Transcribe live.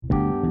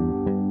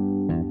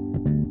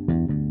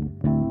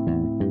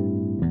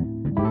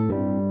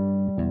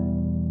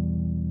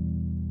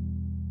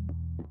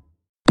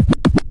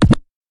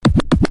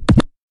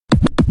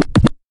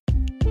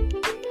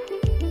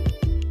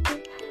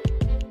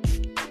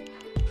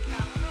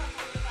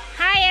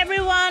Hi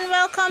everyone,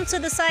 welcome to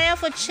Desire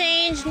for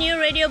Change new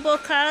radio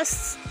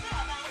broadcast.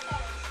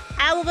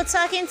 I will be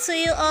talking to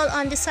you all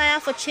on Desire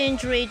for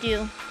Change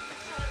Radio.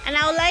 And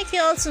I would like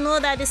you all to know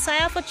that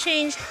Desire for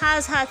Change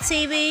has her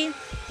TV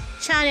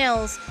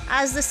channels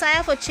as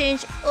Desire for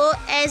Change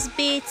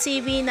OSB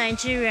TV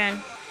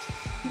Nigerian.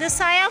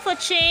 Desire for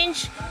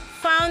Change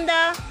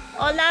founder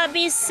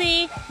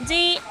Olabisi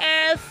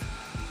D.F.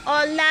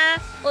 Ola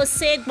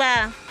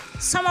Osegba.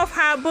 Some of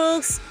her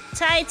books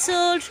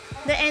titled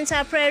The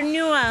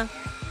Entrepreneur,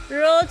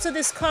 Road to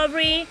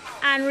Discovery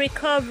and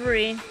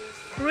Recovery,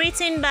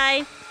 written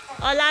by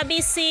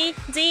Olabisi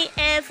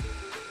D.F.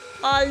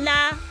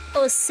 Ola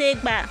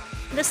Osegba.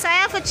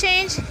 Desire for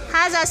Change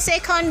has a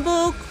second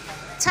book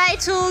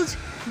titled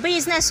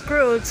Business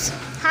Growth,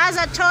 has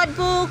a third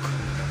book,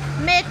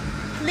 Make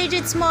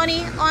Legit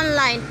Money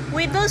Online,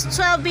 with those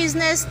 12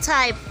 business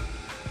type.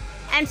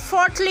 And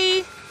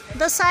fourthly,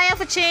 Desire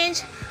for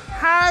Change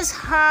has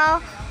her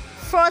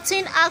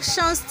 14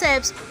 action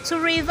steps to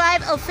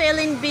revive a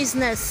failing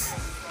business,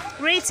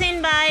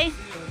 written by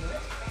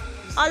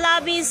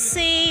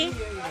Olabisi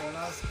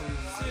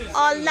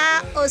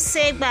Ola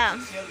Osegba.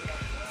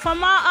 For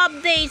more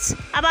updates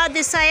about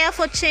Desire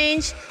for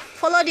Change,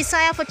 follow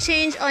Desire for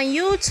Change on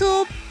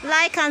YouTube,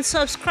 like and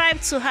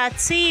subscribe to her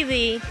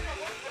TV.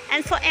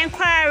 And for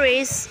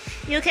enquiries,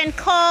 you can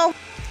call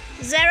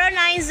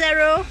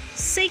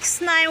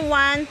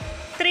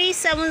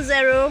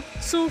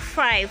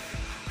 090-691-37025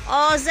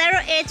 or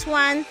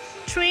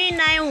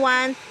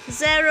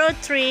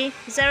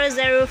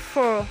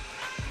 081-391-03004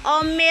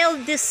 or mail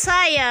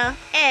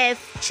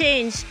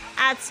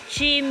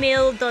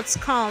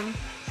desirefchange@gmail.com.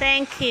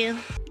 Thank you.